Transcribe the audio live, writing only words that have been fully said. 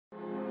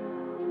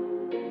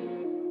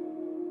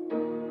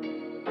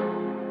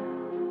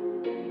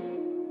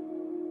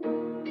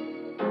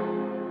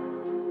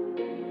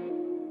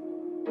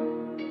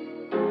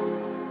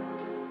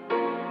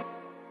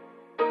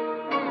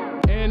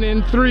In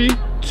 3,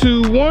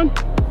 2, 1.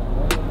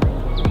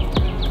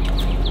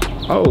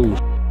 Oh. Did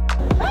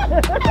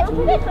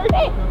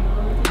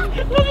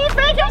you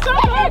fake him so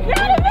hard?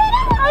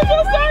 I'm so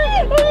sorry.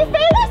 Did you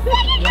fake a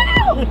second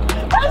ago?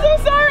 I'm so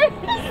sorry.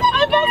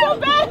 I felt so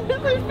bad.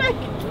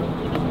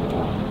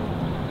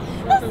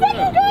 The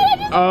second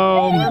girl,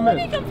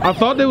 I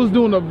thought they was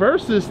doing a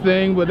versus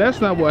thing, but that's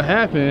not what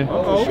happened.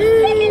 Uh-oh.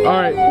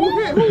 All right.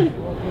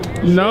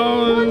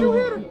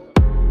 No.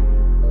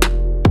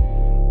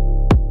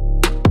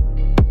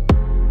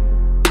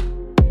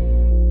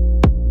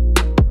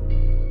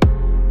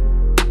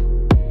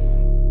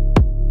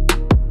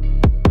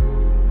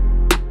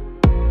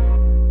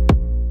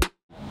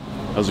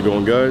 How's it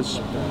going, guys?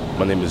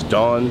 My name is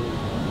Don,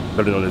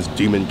 better known as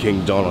Demon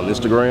King Don on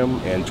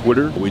Instagram and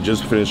Twitter. We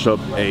just finished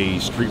up a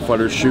Street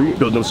Fighter shoot,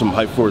 building up some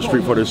hype for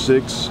Street Fighter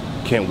 6.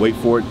 Can't wait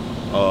for it.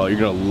 You're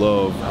gonna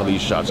love how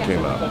these shots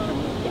came out.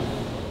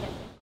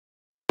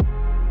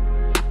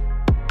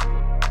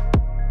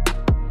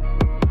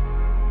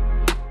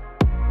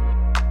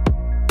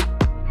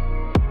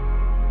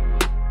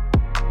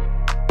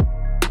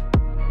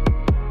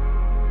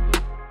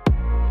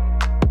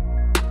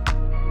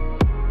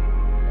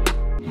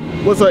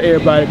 What's up,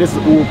 everybody? This is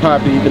Ool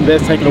Poppy, the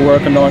best tank in the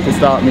world. No one can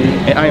stop me,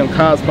 and I am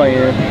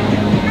cosplaying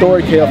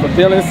Thorkel for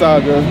Villain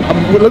Saga.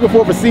 I'm looking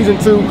forward for season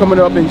 2 coming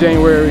up in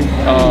January.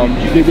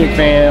 Big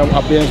fan.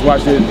 I binge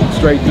watched it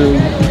straight through.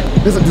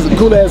 This is a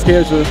cool ass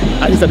character.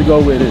 I just had to go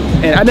with it,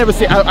 and I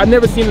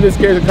never seen this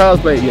character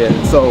cosplay yet,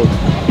 so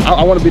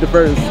I want to be the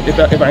first.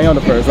 If I am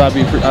the first, I'll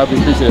be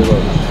appreciative of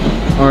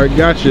it. All right,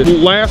 gotcha.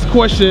 Last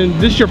question.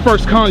 This is your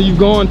first con you've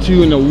gone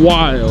to in a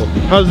while.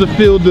 How does it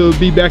feel to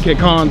be back at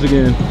cons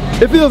again?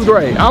 It feels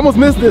great. I almost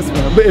missed this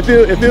one, but it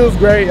feels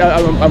great.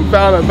 I'm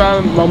found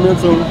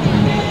momentum,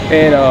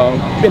 and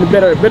in a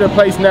better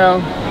place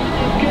now.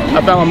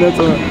 I found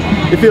momentum.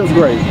 It feels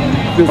great.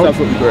 It feels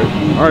absolutely great.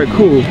 All right,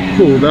 cool.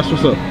 That's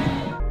what's up.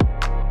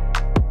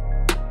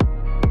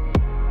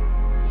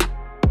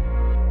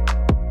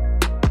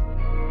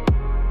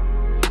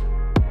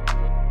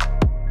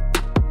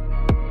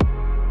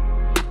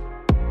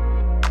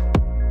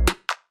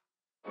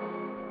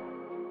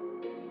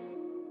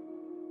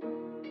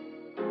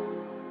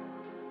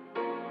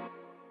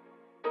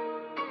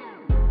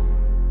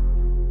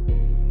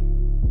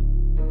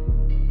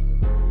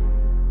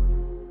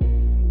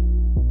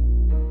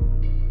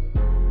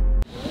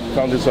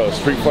 Found this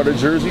Street Fighter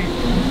jersey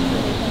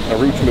on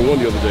Route 21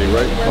 the other day,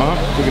 right?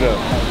 Look it up.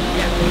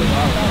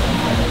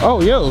 Oh,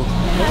 yo,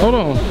 hold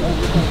on.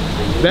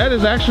 That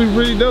is actually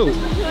really dope.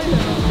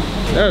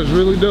 That is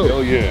really dope.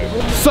 Hell yeah.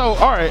 So,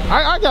 all right,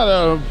 I got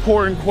an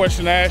important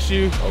question to ask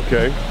you.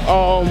 Okay.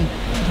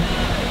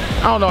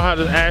 I don't know how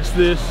to ask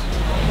this.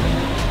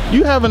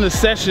 You having a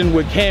session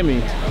with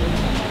Cammy?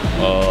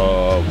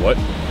 What?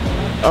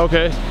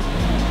 Okay.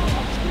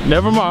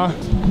 Never mind.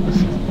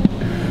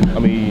 I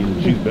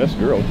mean, she's best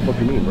girl. What the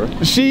fuck you mean, bro?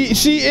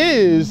 She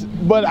is,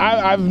 but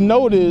I've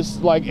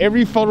noticed like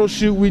every photo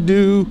shoot we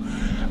do,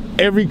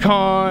 every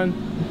con,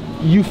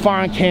 you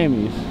find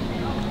Cammies.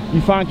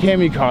 You find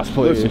Cammy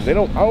cosplayers. Listen, I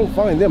don't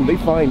find them, they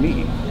find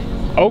me.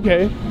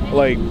 Okay.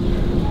 Like,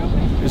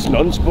 it's an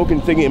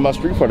unspoken thing in my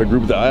Street Fighter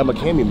group that I am a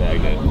Cammy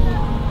magnet.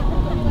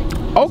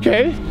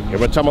 Okay.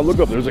 Every time I look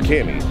up, there's a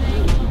Cammy.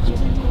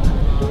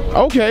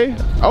 Okay,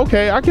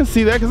 I can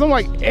see that because I'm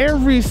like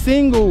every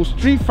single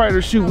Street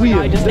Fighter shoot we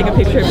I just take a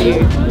picture of you,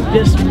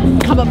 just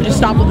come up and just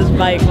stop with this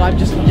bike while I'm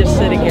just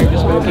sitting here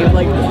just smoking.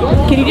 Like,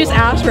 can you just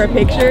ask for a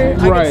picture?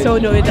 I get so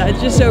annoyed at that.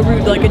 It's just so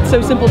rude. Like, it's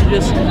so simple to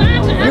just,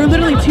 you're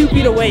literally 2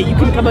 feet away. You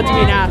can come up to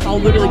me and ask. I'll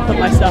literally put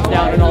my stuff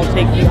down and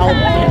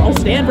I'll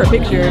stand for a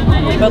picture.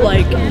 But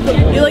like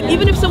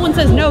even if someone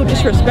says no,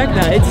 just respect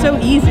that. It's so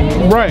easy.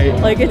 Right.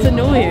 Like, it's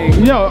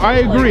annoying. No, I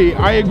agree.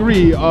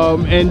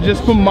 And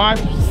just from my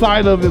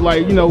side of it,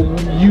 like, you know,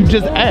 you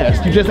just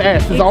ask.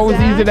 It's always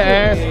easy to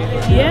ask.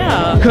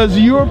 Yeah. Because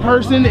you're a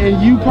person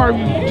and you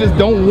probably just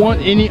don't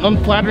want any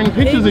unflattering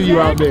pictures of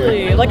you out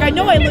there. Like, I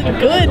know I look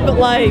good, but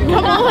like,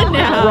 come on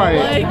now.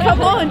 Right. Like,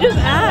 come on, just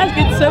ask.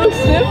 It's so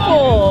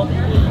simple.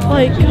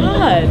 Like,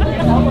 God.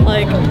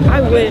 Like, I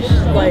wish,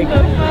 like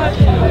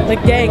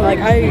dang,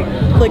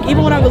 like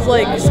even when I was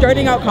like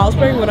starting out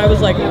cosplaying, when I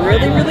was like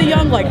really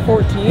young, like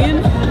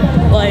 14,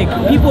 like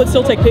people would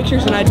still take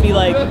pictures and I'd be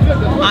like,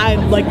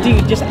 I'm like,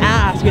 dude, just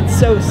ask. It's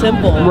so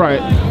simple. Right.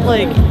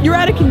 Like, you're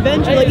at a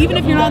convention, like even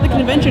if you're not at the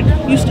convention,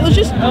 it's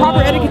just proper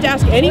etiquette to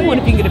ask anyone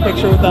if you can get a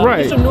picture with them.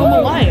 Right. Just a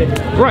normal life.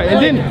 Right,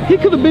 and then he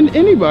could have been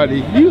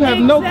anybody. You have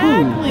no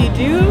clue.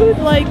 Exactly, dude.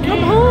 Like,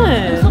 come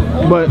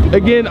on. But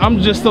again, I'm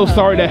just so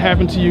sorry that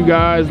happened to you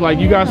guys. Like,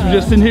 you guys were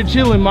just sitting here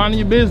chilling, minding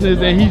your business,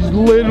 and he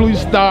literally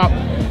stopped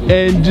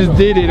and just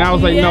did it. And I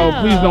was like, no,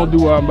 please don't do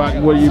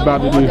what you're about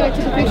to do. I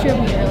took a picture of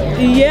me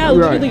earlier. Yeah,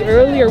 literally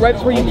earlier, right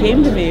before you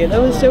came to me. That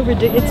was so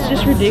ridiculous. It's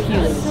just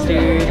ridiculous,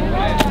 dude.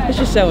 It's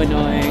just so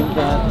annoying.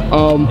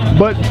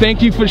 But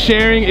thank you for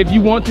sharing. If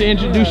you want to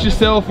introduce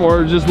yourself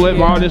or just let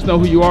my audience know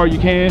who you are, you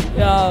can.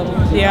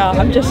 Yeah,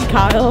 I'm just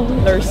Kyle,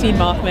 or Seed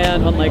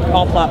Mothman on like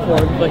all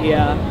platforms, but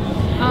yeah.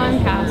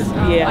 I'm Cass.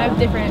 Yeah. I have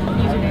different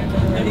usernames.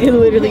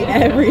 literally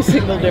every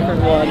single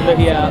different one. But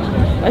yeah,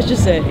 that's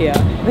just it. Yeah,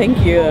 thank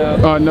you.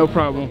 No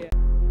problem.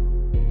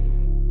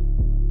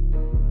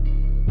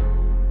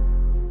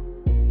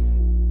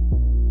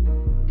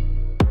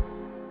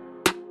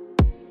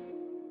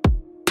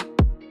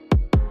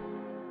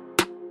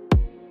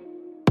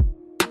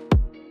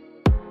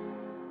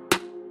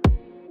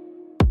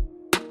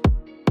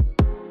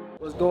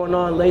 What's going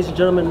on, ladies and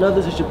gentlemen?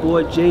 This is your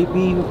boy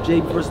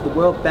JB versus the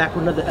World, back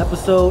with another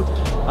episode.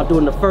 I'm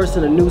doing the first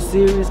in a new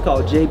series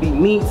called JB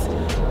Meets,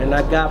 and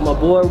I got my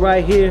boy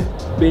right here,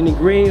 Benny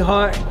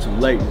Greenheart. Too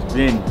late, it's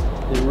Benny.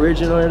 The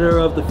originator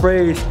of the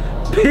phrase,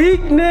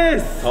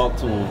 peakness! Talk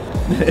to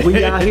him.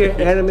 We out here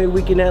at Anime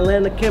Week in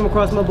Atlanta, came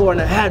across my boy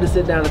and I had to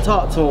sit down and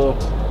talk to him.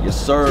 Yes,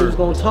 sir. So we're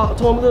gonna talk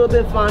to him a little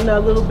bit, find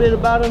out a little bit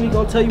about him. He's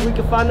gonna tell you where we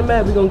can find him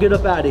at. We're gonna get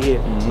up out of here.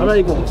 I'm not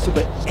even gonna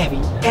super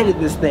heavy edit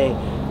this thing.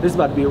 This is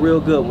about to be a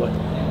real good one.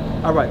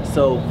 All right,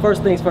 so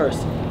first things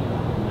first.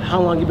 How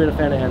long you been a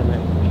fan of anime?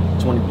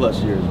 20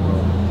 plus years,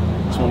 bro.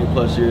 20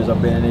 plus years I've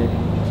been in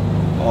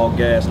it. All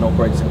gas, no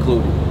brakes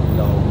included. You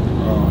know,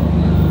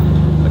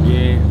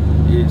 again,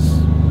 it's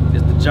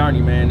the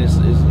journey, man. It's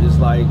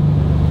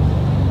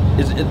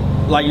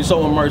like you're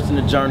so immersed in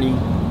the journey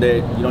that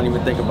you don't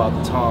even think about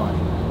the time.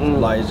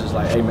 Like it's just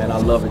like, hey man, I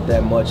love it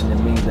that much and it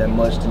means that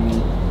much to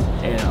me.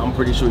 And I'm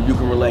pretty sure you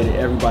can relate it.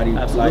 Everybody,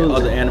 Absolutely. like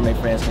other anime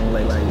fans can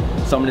relate.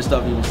 Like some of this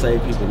stuff even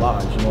save people's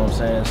lives. You know what I'm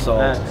saying? So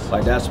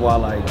like that's why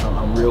like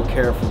I'm real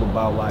careful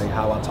about like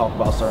how I talk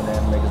about certain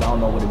anime because I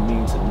don't know what it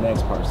means to the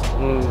next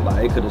person.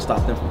 Like it could have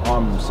stopped them from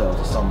harming themselves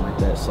or something like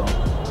that. So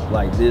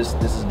like this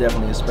is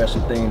definitely a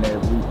special thing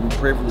that we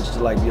privileged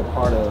to like be a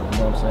part of. You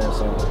know what I'm saying?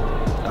 So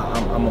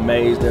I'm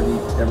amazed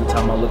every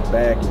time I look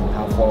back and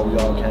how far we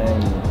all came.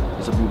 And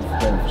it's a beautiful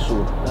thing for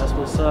sure. That's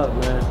what's up,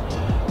 man.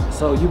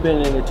 So you've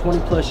been in it 20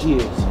 plus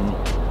years.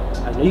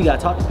 I know you gotta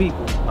talk to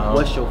people.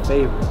 What's your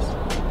favorites?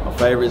 My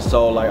favorites,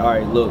 so like, all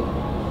right, look,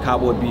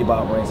 Cowboy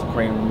Bebop reigns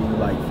supreme to me.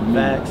 Like for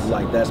me,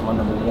 like that's my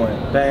number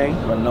one. Bang.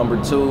 My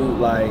number two,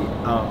 like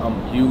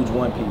I'm huge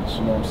One Piece.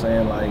 You know what I'm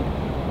saying? Like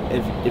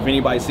if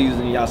anybody sees it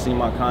and y'all see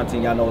my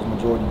content, y'all know it's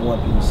majority One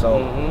Piece.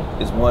 So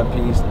it's One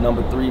Piece.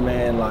 Number three,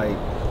 man, like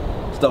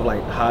stuff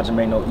like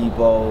Hajime no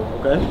Ippo.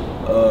 Okay.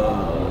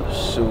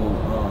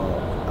 Shoot.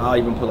 I'll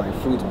even put like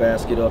Fruits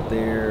Basket up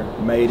there,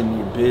 Made in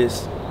the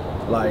Abyss.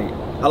 Like,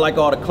 I like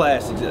all the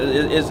classics.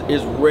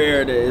 It's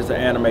rare that it's an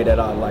anime that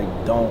I like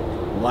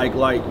don't like, you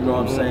know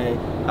what I'm saying?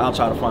 I'll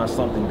try to find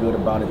something good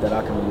about it that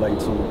I can relate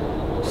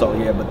to. So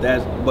yeah,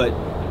 but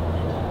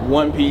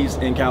One Piece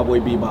and Cowboy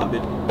Bebop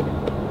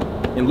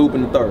and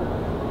Lupin the Third.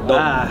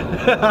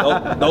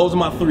 Those are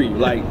my three.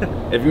 Like,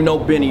 if you know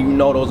Benny, you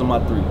know those are my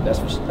three. That's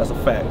a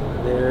fact.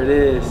 There it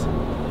is.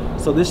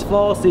 So this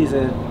fall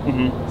season,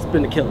 it's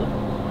been a killer.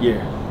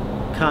 Yeah.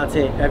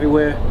 Content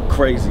everywhere.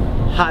 Crazy.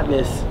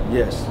 Hotness.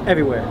 Yes.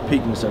 Everywhere.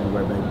 Peakness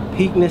everywhere, baby.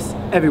 Peakness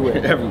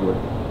everywhere. Everywhere.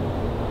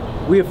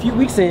 We're a few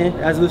weeks in,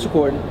 as of this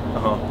recording.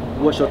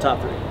 What's your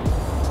top three?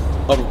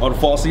 Of the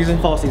fall season?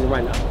 Fall season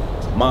right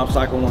now. Mob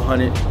Psycho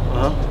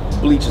 100.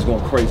 Bleach is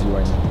going crazy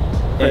right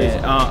now. Crazy.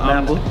 And,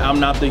 I'm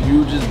not the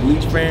hugest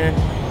Bleach fan.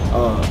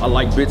 I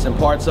like bits and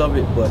parts of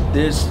it, but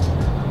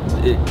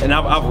and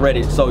I've read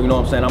it, so you know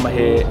what I'm saying, I'm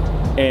ahead.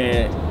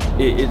 And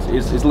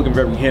it's looking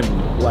very heavy.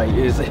 Like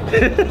it's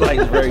like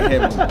it's very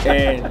heavy.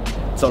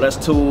 And so that's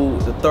two.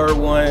 The third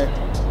one,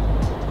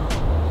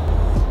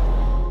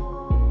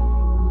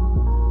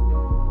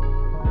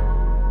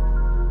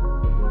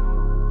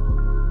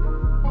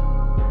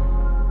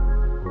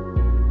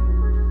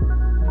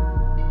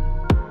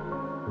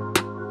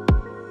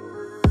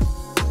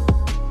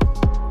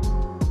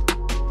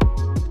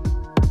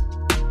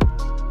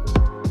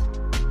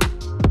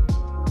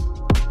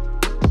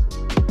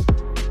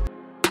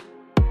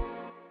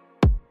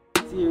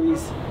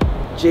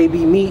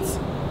 JB Meets.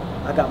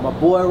 I got my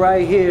boy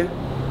right here,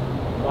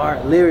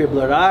 Mark Leary,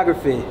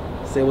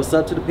 BLERDOGRAPHY. Say what's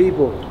up to the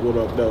people. What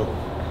up, though?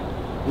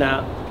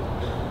 Now,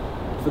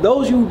 for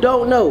those who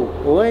don't know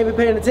or ain't been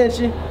paying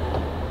attention,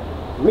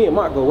 me and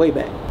Mark go way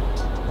back.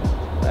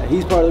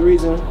 He's part of the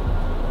reason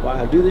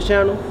why I do this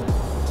channel,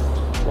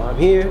 why I'm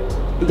here.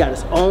 He got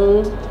his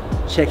own.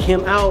 Check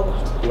him out.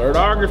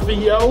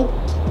 BLERDOGRAPHY, yo.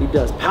 He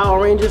does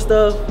Power Ranger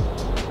stuff.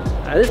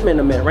 This man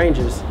done met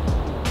Rangers.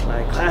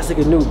 Like classic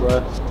and new,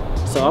 bruh.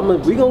 So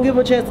we gonna give him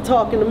a chance to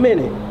talk in a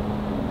minute.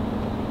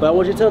 But I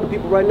want you to tell the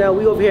people right now,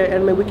 we over here at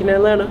Anime Week in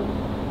Atlanta.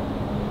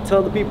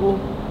 Tell the people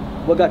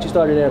what got you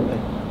started in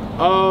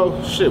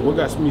anime. Shit, what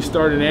got me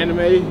started in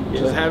anime?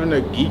 Just having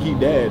a geeky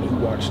dad who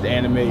watched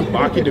anime.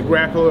 Baki the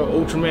Grappler,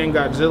 Ultraman,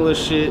 Godzilla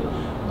shit.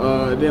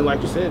 Then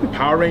like you said,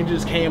 Power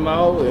Rangers came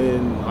out,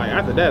 and like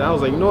after that I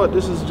was like, you know what,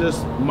 this is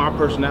just my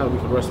personality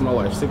for the rest of my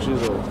life. 6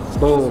 years old.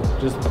 Boom.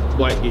 Just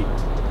black geek.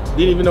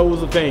 Didn't even know it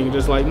was a thing.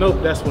 Just like,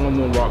 nope, that's what I'm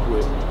gonna rock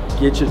with.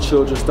 Get your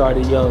children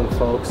started young,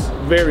 folks.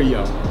 Very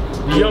young.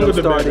 The younger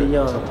the better.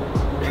 Young.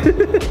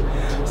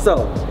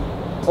 So,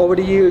 over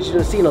the years,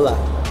 you've seen a lot.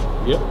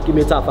 Yep. Give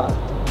me a top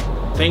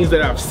 5. Things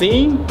that I've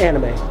seen?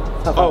 Anime.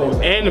 Oh,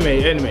 anime.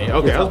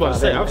 Okay, I was about to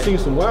say, I've seen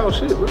some wild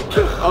shit, bro.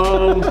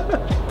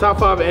 Top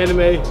 5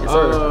 anime.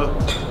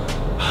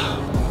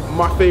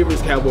 My favorite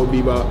is Cowboy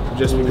Bebop,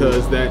 just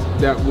because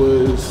that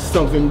was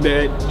something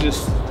that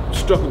just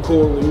struck a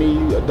chord with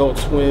me. Adult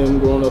Swim,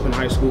 growing up in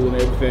high school and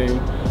everything.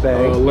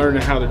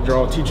 Learning how to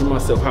draw, teaching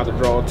myself how to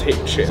draw,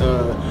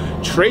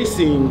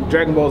 tracing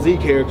Dragon Ball Z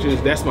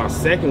characters. That's my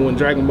second one,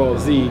 Dragon Ball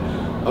Z.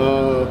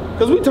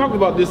 Because we talked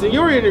about this in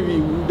your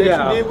interview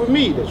that you did with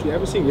me, that you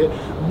haven't seen yet.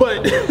 But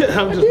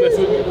I'm just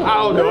messing with you. I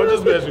don't know, I'm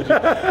just messing with you.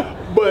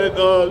 But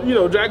you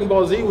know, Dragon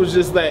Ball Z was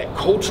just that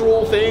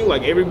cultural thing.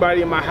 Like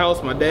everybody in my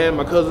house, my dad,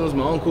 my cousins,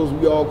 my uncles,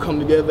 we all come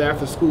together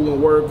after school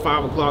and work,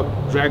 5 o'clock,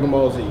 Dragon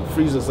Ball Z,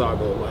 Frieza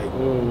Saga, like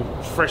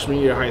freshman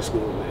year of high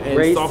school and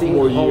Racing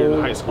sophomore year in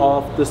high school.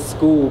 Off the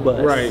school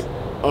bus. Right.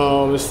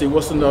 Let's see,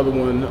 what's another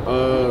one?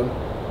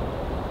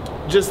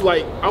 Just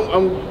like,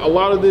 a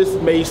lot of this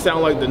may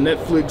sound like the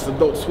Netflix,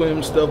 Adult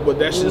Swim stuff, but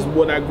that's just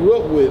what I grew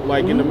up with.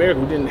 Like in America,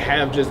 we didn't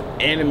have just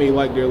anime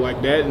like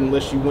that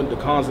unless you went to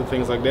cons and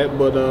things like that.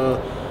 But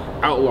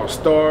Outlaw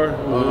Star,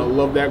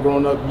 love that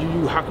growing up. Yu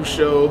Yu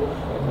Hakusho,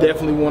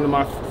 definitely one of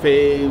my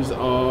faves.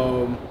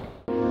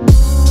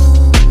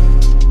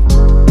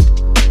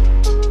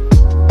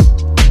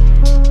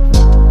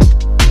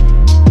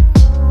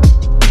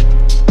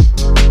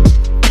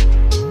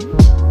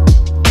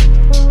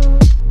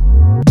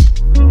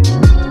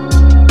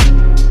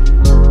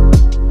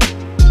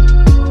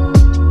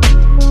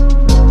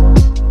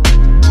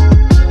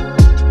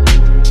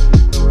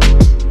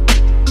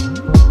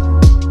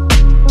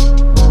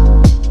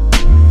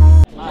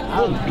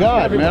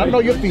 God, man, I know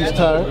your feet's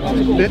tired.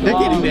 They're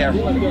getting there.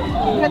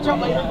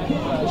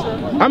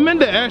 I meant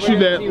to ask you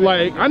that,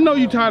 like, I know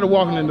you're tired of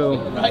walking in though.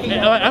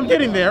 I'm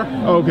getting there.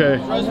 Okay.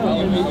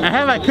 I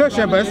have my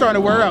cushion, but it's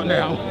starting to wear out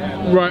now.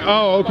 Right,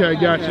 oh, okay,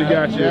 gotcha.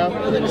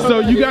 Yeah. So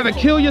you gotta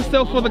kill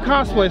yourself for the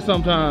cosplay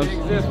sometimes.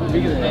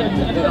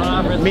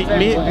 Me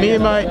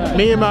and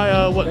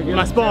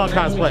my Spawn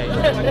cosplay.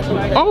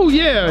 Oh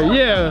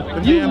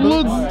yeah. You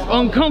look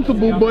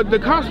uncomfortable, but the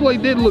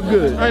cosplay did look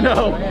good. I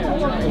know.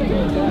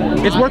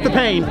 It's worth the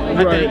pain,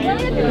 I think.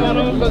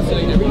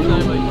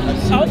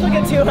 I was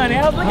looking too, honey.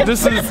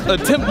 This is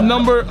attempt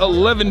number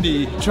 11,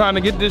 trying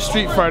to get this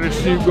Street Fighter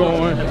shoot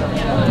going.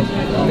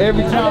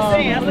 Every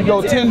time we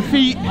go 10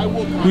 feet,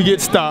 we get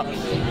stopped. He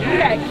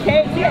had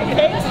cakes. He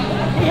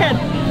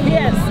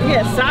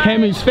had sides.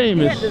 Cammy's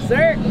famous. He had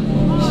dessert.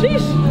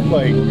 Sheesh.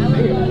 Like,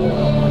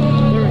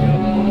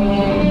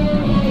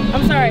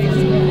 I'm sorry.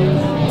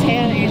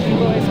 10 Asian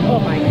boys. Oh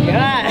my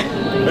god.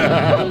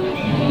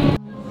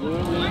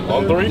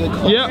 On 3?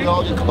 Yep.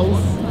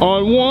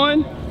 On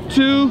 1,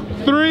 2,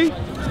 3.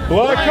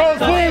 Black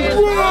cosplays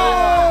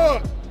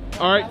rock!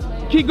 All right,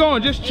 keep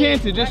going. Just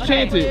chant it.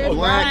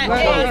 Black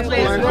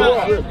cosplays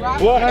rock.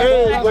 Black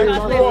cosplays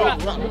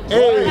rock.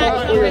 Hey, black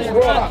cosplays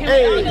rock.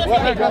 Hey,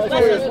 black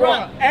cosplays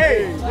rock.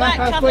 Hey, Black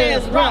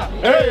cosplays rock.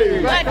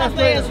 hey, Black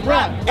cosplays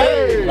rock.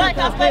 hey, Black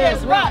cosplays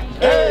rock.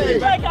 hey,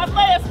 Black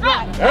cosplays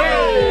rock.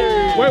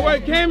 hey.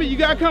 Wait, Cammy, you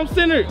gotta come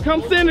center.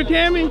 Come center,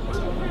 Cammy.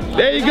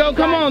 There you go.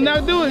 Come on, now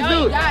do it.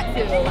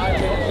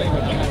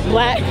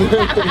 Black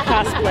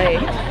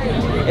cosplay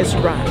is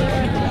rock.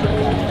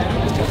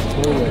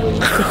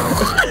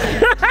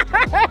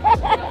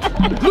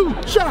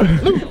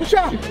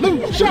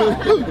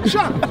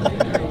 Lucha.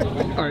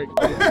 All right.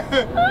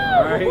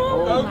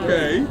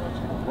 Okay.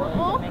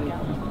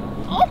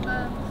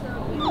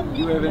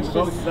 You have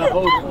exposed the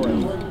whole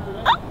point.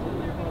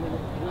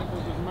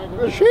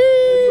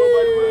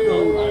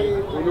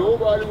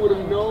 Nobody would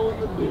have known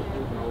the difference.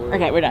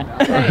 Okay, we're done.